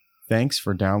 Thanks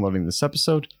for downloading this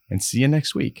episode, and see you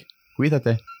next week.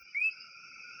 Cuídate.